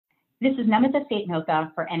This is Namita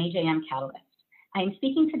Satnoka for NEJM Catalyst. I am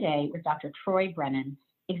speaking today with Dr. Troy Brennan,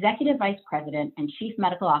 Executive Vice President and Chief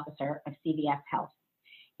Medical Officer of CVS Health.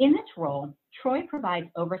 In this role, Troy provides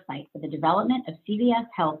oversight for the development of CVS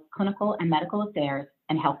Health clinical and medical affairs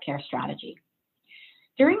and healthcare strategy.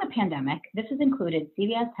 During the pandemic, this has included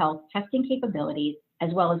CVS Health testing capabilities, as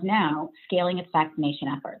well as now scaling its vaccination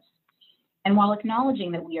efforts. And while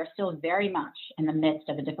acknowledging that we are still very much in the midst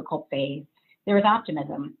of a difficult phase, there is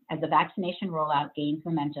optimism as the vaccination rollout gains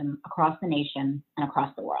momentum across the nation and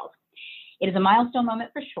across the world. It is a milestone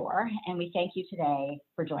moment for sure, and we thank you today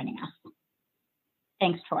for joining us.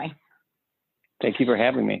 Thanks, Troy. Thank you for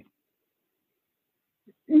having me.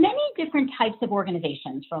 Many different types of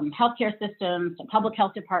organizations, from healthcare systems to public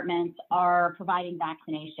health departments, are providing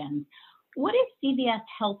vaccinations. What is CVS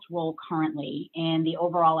Health's role currently in the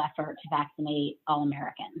overall effort to vaccinate all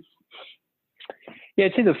Americans? Yeah,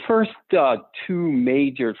 I'd say the first two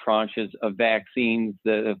major tranches of vaccines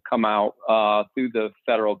that have come out through the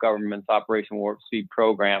federal government's Operation Warp Speed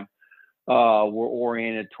program were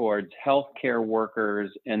oriented towards healthcare workers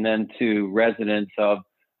and then to residents of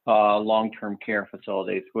long-term care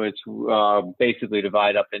facilities, which basically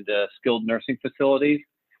divide up into skilled nursing facilities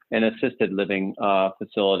and assisted living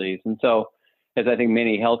facilities. And so, as I think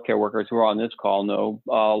many healthcare workers who are on this call know,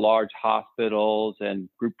 large hospitals and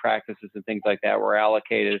group practices and things like that were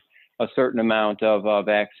allocated a certain amount of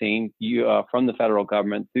vaccine from the federal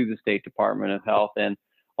government through the State Department of Health, and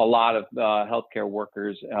a lot of healthcare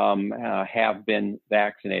workers have been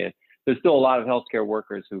vaccinated. There's still a lot of healthcare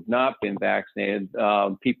workers who've not been vaccinated.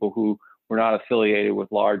 People who were not affiliated with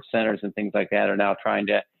large centers and things like that are now trying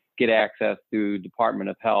to get access through Department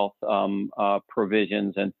of Health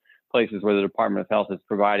provisions and places where the Department of Health is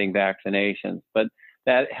providing vaccinations. But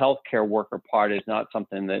that healthcare worker part is not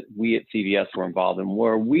something that we at CVS were involved in.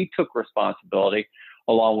 Where we took responsibility,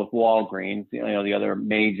 along with Walgreens, the other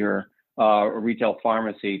major retail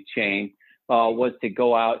pharmacy chain, was to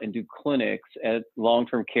go out and do clinics at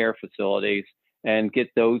long-term care facilities and get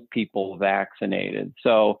those people vaccinated.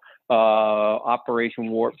 So Operation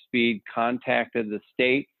Warp Speed contacted the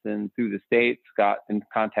states, and through the states got in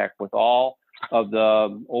contact with all of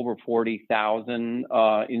the over 40,000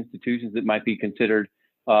 institutions that might be considered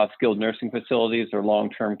skilled nursing facilities or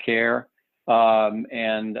long-term care,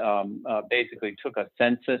 and basically took a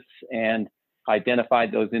census and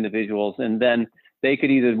identified those individuals. And then they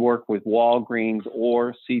could either work with Walgreens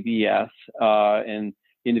or CVS, and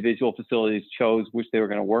individual facilities chose which they were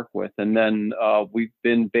going to work with. And then we've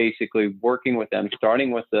been basically working with them,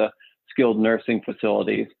 starting with the skilled nursing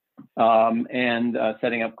facilities, and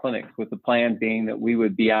setting up clinics, with the plan being that we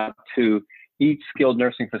would be out to each skilled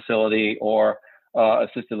nursing facility or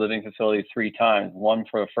assisted living facility 3 times, one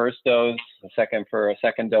for a first dose, a second for a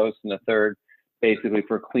second dose, and a third basically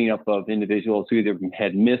for cleanup of individuals who either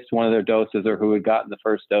had missed one of their doses or who had gotten the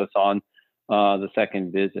first dose on the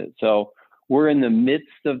second visit. So we're in the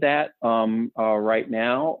midst of that right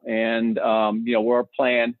now, and where our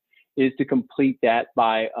plan is to complete that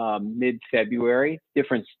by mid-February.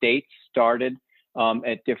 Different states started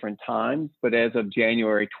at different times, but as of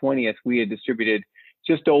January 20th, we had distributed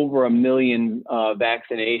just over 1 million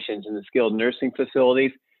vaccinations in the skilled nursing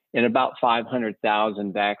facilities and about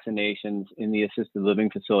 500,000 vaccinations in the assisted living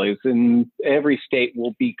facilities. And every state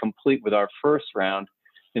will be complete with our first round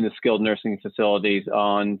in the skilled nursing facilities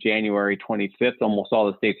on January 25th. Almost all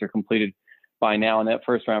the states are completed by now in that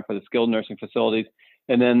first round for the skilled nursing facilities.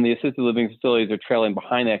 And then the assisted living facilities are trailing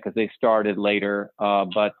behind that because they started later,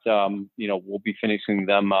 but we'll be finishing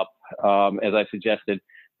them up, as I suggested,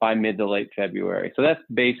 by mid to late February. So that's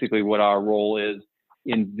basically what our role is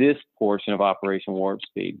in this portion of Operation Warp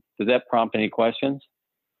Speed. Does that prompt any questions?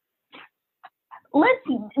 Let's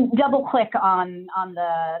double click on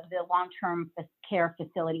the long-term care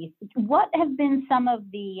facilities. What have been some of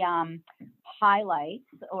the highlights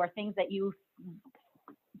or things that you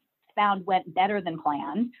found went better than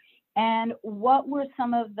planned? And what were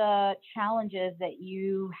some of the challenges that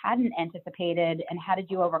you hadn't anticipated, and how did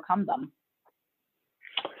you overcome them?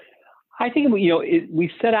 I think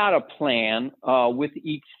we set out a plan with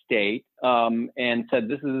each state and said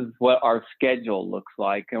this is what our schedule looks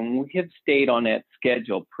like, and we have stayed on that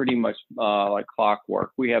schedule pretty much like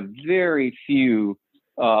clockwork. We have very few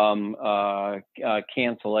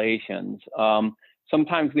cancellations.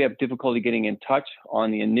 Sometimes we have difficulty getting in touch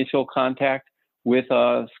on the initial contact with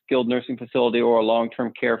a skilled nursing facility or a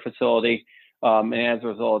long-term care facility. And as a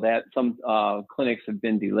result of that, some clinics have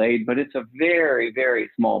been delayed, but it's a very, very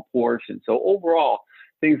small portion. So overall,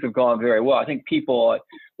 things have gone very well. I think people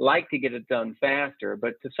like to get it done faster,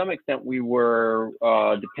 but to some extent we were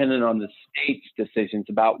dependent on the state's decisions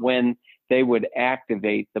about when they would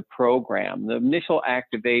activate the program. The initial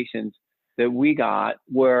activations that we got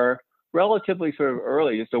were relatively sort of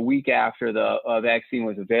early, just a week after the vaccine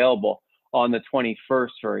was available on the 21st,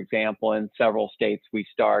 for example. In several states we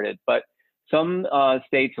started, but some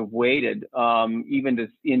states have waited even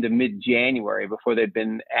into mid-January before they've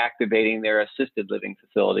been activating their assisted living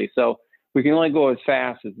facilities. So we can only go as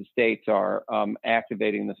fast as the states are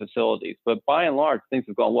activating the facilities. But by and large, things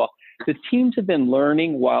have gone well. The teams have been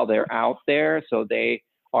learning while they're out there, so they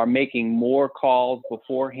are making more calls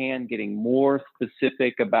beforehand, getting more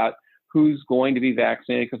specific about who's going to be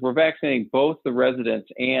vaccinated, because we're vaccinating both the residents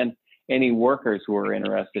and any workers who are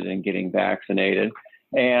interested in getting vaccinated.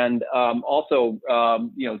 And also,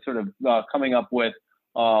 sort of coming up with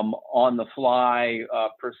on-the-fly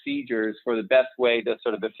procedures for the best way to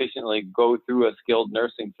sort of efficiently go through a skilled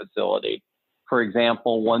nursing facility. For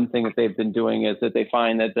example, one thing that they've been doing is that they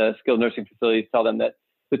find that the skilled nursing facilities tell them that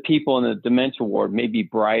the people in the dementia ward may be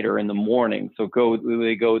brighter in the morning, so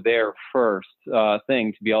they go there first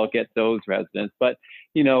thing to be able to get those residents. But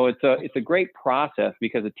it's a great process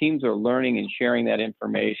because the teams are learning and sharing that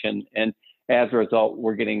information, and as a result,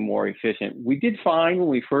 we're getting more efficient. We did find when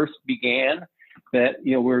we first began that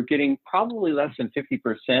we're getting probably less than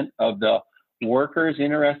 50% of the workers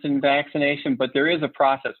interested in vaccination, but there is a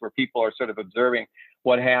process where people are sort of observing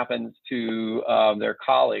what happens to their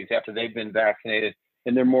colleagues after they've been vaccinated,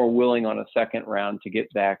 and they're more willing on a second round to get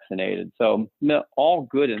vaccinated. So all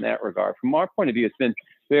good in that regard. From our point of view, it's been a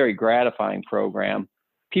very gratifying program.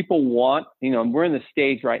 People want, we're in the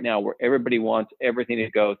stage right now where everybody wants everything to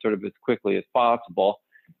go sort of as quickly as possible.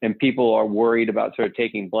 And people are worried about sort of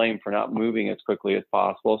taking blame for not moving as quickly as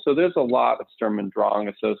possible. So there's a lot of Sturm und Drang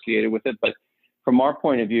associated with it. But from our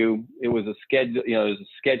point of view, it was a schedule, there's a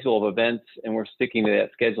schedule of events, and we're sticking to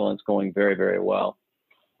that schedule, and it's going very, very well.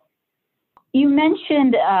 You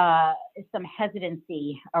mentioned some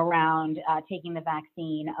hesitancy around taking the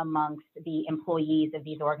vaccine amongst the employees of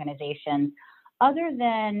these organizations. Other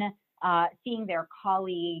than seeing their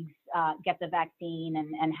colleagues get the vaccine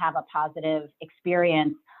and have a positive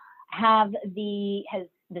experience, has the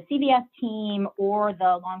CVS team or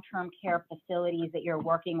the long-term care facilities that you're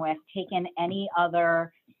working with taken any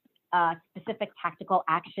other specific tactical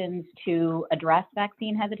actions to address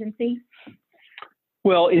vaccine hesitancy?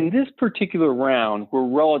 Well, in this particular round, we're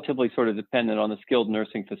relatively sort of dependent on the skilled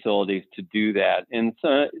nursing facilities to do that. And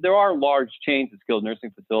so there are large chains of skilled nursing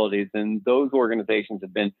facilities, and those organizations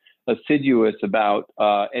have been assiduous about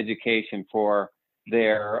education for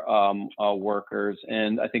their workers.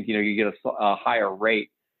 And I think, you get a higher rate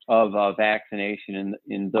of vaccination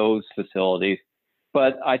in those facilities.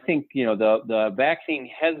 But I think, the vaccine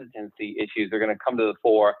hesitancy issues are going to come to the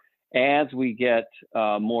fore as we get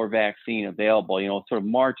more vaccine available. Sort of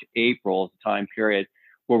March, April is the time period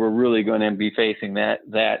where we're really going to be facing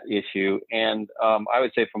that issue. And I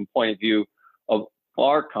would say from the point of view of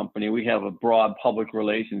our company, we have a broad public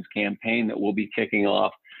relations campaign that we'll be kicking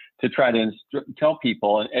off to try to tell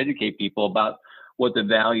people and educate people about what the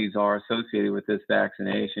values are associated with this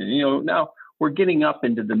vaccination. Now we're getting up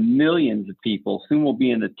into the millions of people. Soon we'll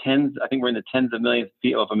be in the tens. I think we're in the tens of millions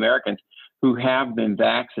of Americans who have been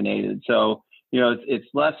vaccinated. So, it's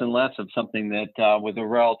less and less of something that was a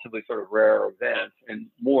relatively sort of rare event, and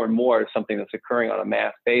more something that's occurring on a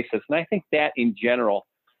mass basis. And I think that in general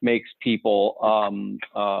makes people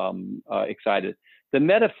excited. The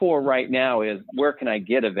metaphor right now is, where can I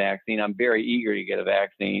get a vaccine? I'm very eager to get a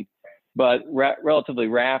vaccine, but relatively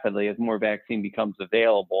rapidly, as more vaccine becomes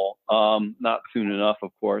available, not soon enough, of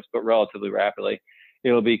course, but relatively rapidly,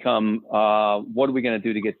 it'll become, what are we going to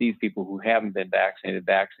do to get these people who haven't been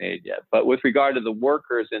vaccinated yet? But with regard to the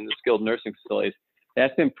workers in the skilled nursing facilities,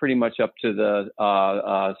 that's been pretty much up to the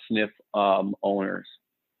SNF owners.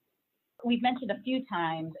 We've mentioned a few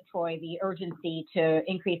times, Troy, the urgency to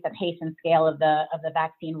increase the pace and scale of the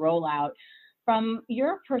vaccine rollout. From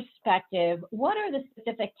your perspective, what are the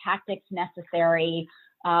specific tactics necessary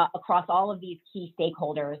across all of these key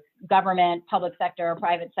stakeholders, government, public sector,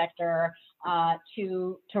 private sector,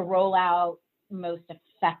 to roll out most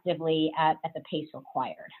effectively at the pace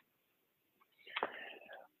required?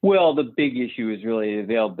 Well, the big issue is really the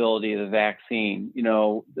availability of the vaccine. In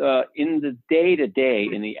the day-to-day,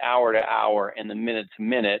 in the hour-to-hour, and the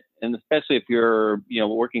minute-to-minute, and especially if you're,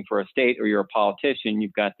 working for a state or you're a politician,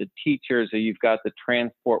 you've got the teachers, or you've got the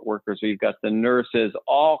transport workers, or you've got the nurses,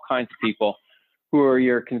 all kinds of people who are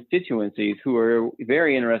your constituencies who are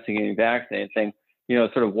very interested in getting vaccinated, saying,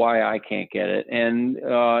 sort of why I can't get it. And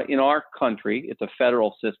in our country, it's a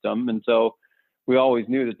federal system, and so we always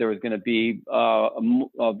knew that there was going to be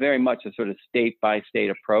very much a sort of state-by-state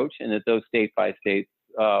approach, and that those state-by-state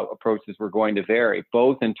approaches were going to vary,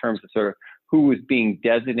 both in terms of sort of who was being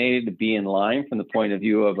designated to be in line from the point of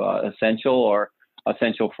view of essential or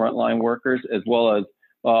essential frontline workers, as well as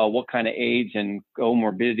what kind of age and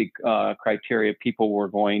comorbidity criteria people were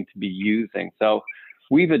going to be using. So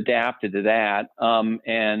we've adapted to that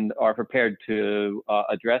and are prepared to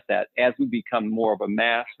address that as we become more of a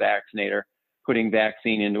mass vaccinator, putting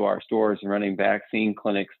vaccine into our stores and running vaccine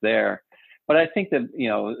clinics there. But I think that,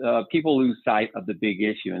 people lose sight of the big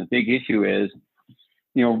issue. And the big issue is,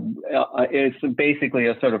 it's basically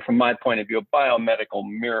a sort of, from my point of view, a biomedical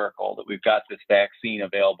miracle that we've got this vaccine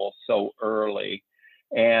available so early.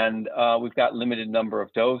 And we've got limited number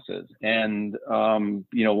of doses. And,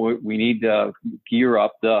 we need to gear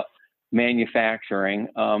up the manufacturing.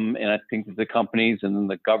 And I think that the companies and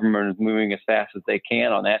the government is moving as fast as they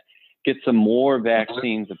can on that. Get some more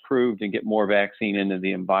vaccines approved and get more vaccine into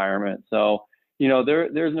the environment. So,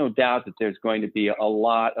 there's no doubt that there's going to be a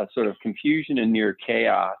lot of sort of confusion and near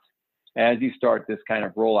chaos as you start this kind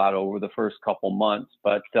of rollout over the first couple months.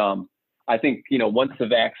 But I think, once the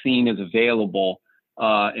vaccine is available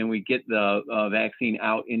and we get the vaccine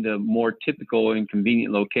out into more typical and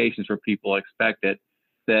convenient locations where people expect it,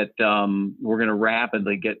 that we're going to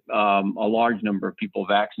rapidly get a large number of people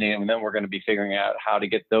vaccinated, and then we're going to be figuring out how to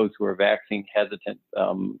get those who are vaccine hesitant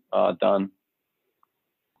done.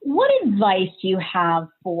 What advice do you have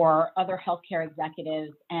for other healthcare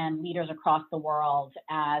executives and leaders across the world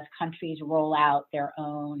as countries roll out their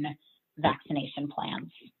own vaccination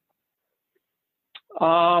plans?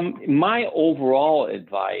 My overall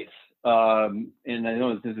advice, and I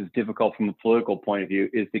know this is difficult from a political point of view,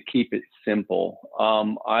 is to keep it simple.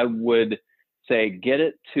 I would say get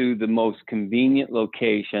it to the most convenient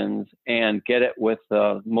locations and get it with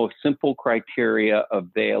the most simple criteria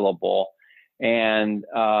available, and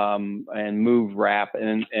move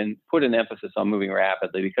rapid and put an emphasis on moving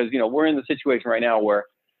rapidly, because we're in the situation right now where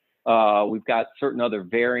we've got certain other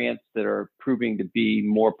variants that are proving to be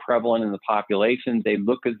more prevalent in the population. They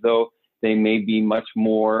look as though they may be much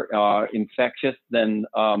more infectious than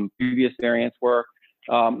previous variants were.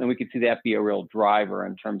 And we could see that be a real driver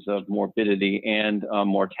in terms of morbidity and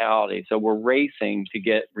mortality. So we're racing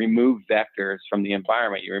to remove vectors from the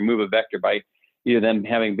environment. You remove a vector by either them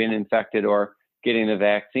having been infected or getting the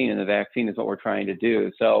vaccine, and the vaccine is what we're trying to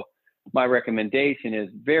do. So my recommendation is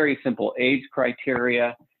very simple age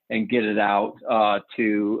criteria and get it out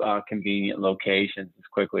to convenient locations as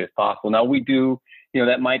quickly as possible. Now we do,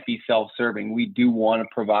 that might be self-serving. We do want to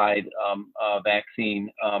provide a vaccine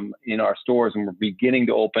in our stores, and we're beginning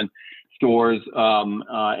to open stores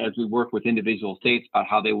as we work with individual states about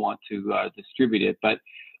how they want to distribute it. But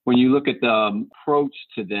when you look at the approach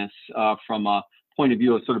to this from a point of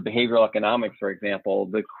view of sort of behavioral economics, for example,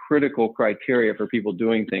 the critical criteria for people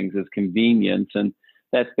doing things is convenience, and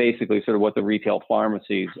that's basically sort of what the retail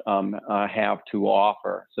pharmacies have to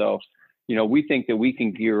offer. So, we think that we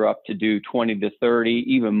can gear up to do 20 to 30,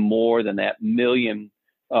 even more than that, million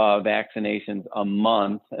vaccinations a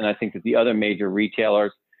month. And I think that the other major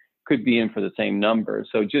retailers could be in for the same numbers.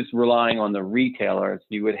 So just relying on the retailers,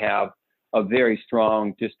 you would have a very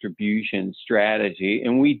strong distribution strategy.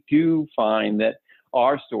 And we do find that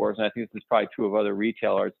our stores, and I think this is probably true of other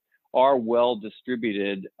retailers, are well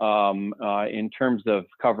distributed in terms of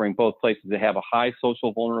covering both places that have a high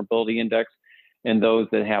social vulnerability index and those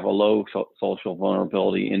that have a low social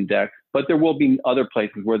vulnerability index. But there will be other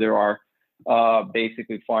places where there are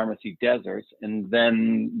basically pharmacy deserts. And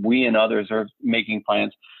then we and others are making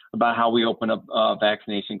plans about how we open up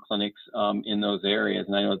vaccination clinics in those areas.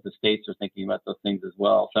 And I know that the states are thinking about those things as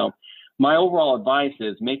well. So my overall advice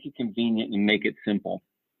is make it convenient and make it simple.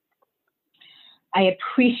 I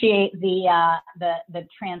appreciate the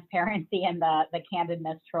transparency and the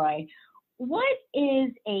candidness, Troy. What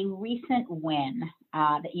is a recent win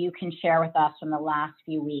that you can share with us from the last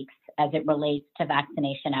few weeks as it relates to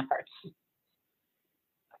vaccination efforts?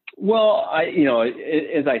 Well,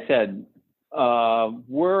 as I said,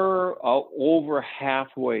 we're over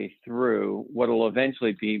halfway through what will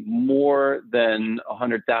eventually be more than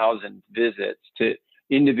 100,000 visits to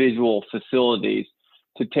individual facilities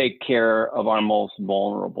to take care of our most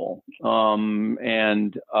vulnerable.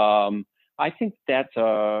 I think that's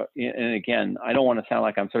and again, I don't want to sound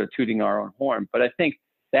like I'm sort of tooting our own horn, but I think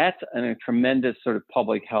that's a tremendous sort of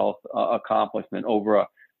public health accomplishment over a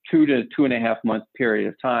 2 to 2.5 month period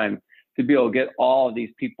of time to be able to get all of these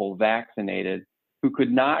people vaccinated who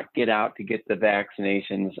could not get out to get the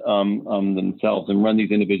vaccinations themselves and run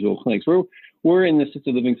these individual clinics. We're in the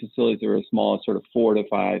assisted living facilities that are as small as sort of 4 to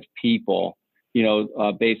 5 people,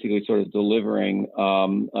 basically sort of delivering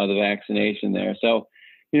the vaccination there. So,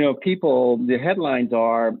 people, the headlines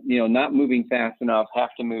are, not moving fast enough,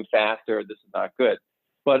 have to move faster, this is not good.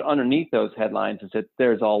 But underneath those headlines is that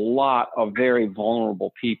there's a lot of very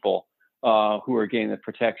vulnerable people who are getting the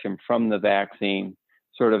protection from the vaccine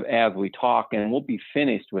sort of as we talk, and we'll be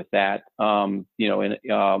finished with that, over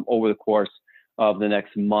the course of the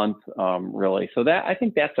next month, really. So I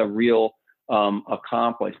think that's a real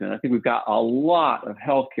accomplishment. I think we've got a lot of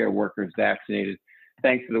healthcare workers vaccinated,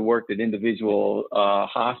 thanks to the work that individual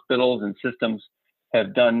hospitals and systems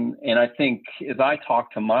have done. And I think as I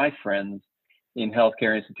talk to my friends in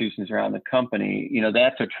healthcare institutions around the company,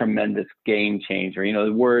 that's a tremendous game changer.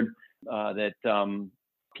 The word that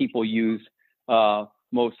people use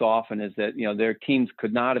most often is that, their teams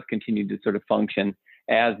could not have continued to sort of function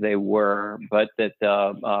as they were, but that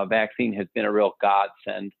the vaccine has been a real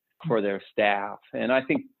godsend for their staff. And I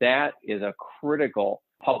think that is a critical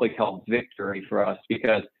public health victory for us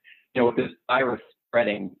because, with this virus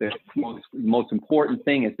spreading, the most important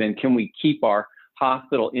thing has been, can we keep our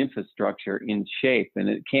hospital infrastructure in shape? And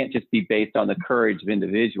it can't just be based on the courage of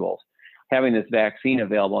individuals. Having this vaccine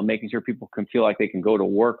available and making sure people can feel like they can go to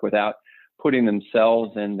work without putting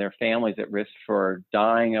themselves and their families at risk for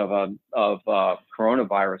dying of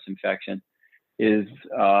coronavirus infection is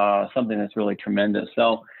something that's really tremendous.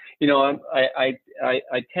 So, I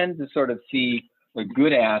tend to sort of see the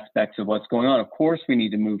good aspects of what's going on. Of course, we need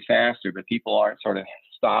to move faster, but people aren't sort of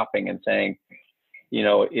stopping and saying,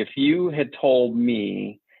 if you had told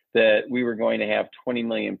me that we were going to have 20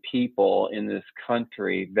 million people in this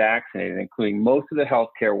country vaccinated, including most of the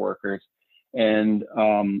healthcare workers and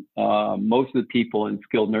most of the people in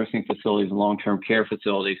skilled nursing facilities and long-term care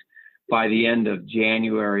facilities by the end of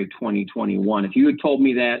January 2021. If you had told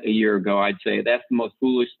me that a year ago, I'd say that's the most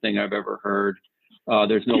foolish thing I've ever heard.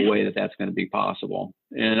 There's no way that that's going to be possible.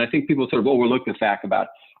 And I think people sort of overlook the fact about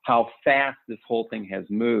how fast this whole thing has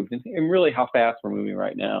moved and really how fast we're moving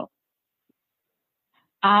right now.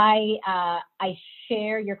 I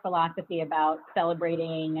share your philosophy about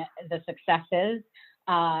celebrating the successes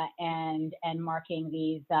and marking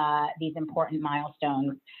these important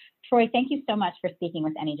milestones. Troy, thank you so much for speaking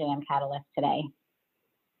with NEJM Catalyst today.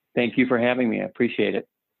 Thank you for having me. I appreciate it.